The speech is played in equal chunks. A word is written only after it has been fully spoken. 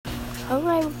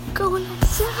Alright, we're going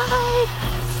outside.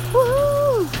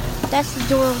 Woo! That's the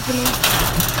door opening.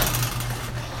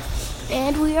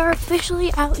 And we are officially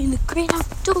out in the great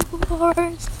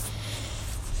outdoors.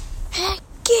 Heck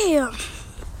yeah!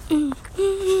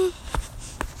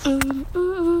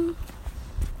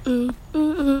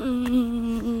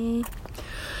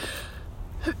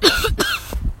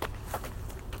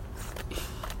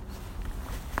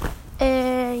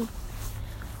 Hey.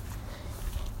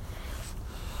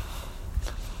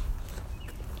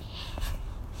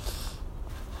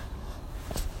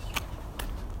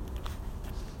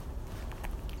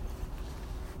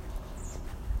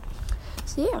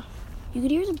 So yeah, you could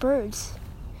hear the birds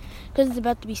because it's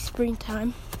about to be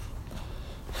springtime.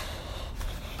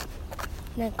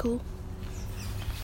 Isn't that cool?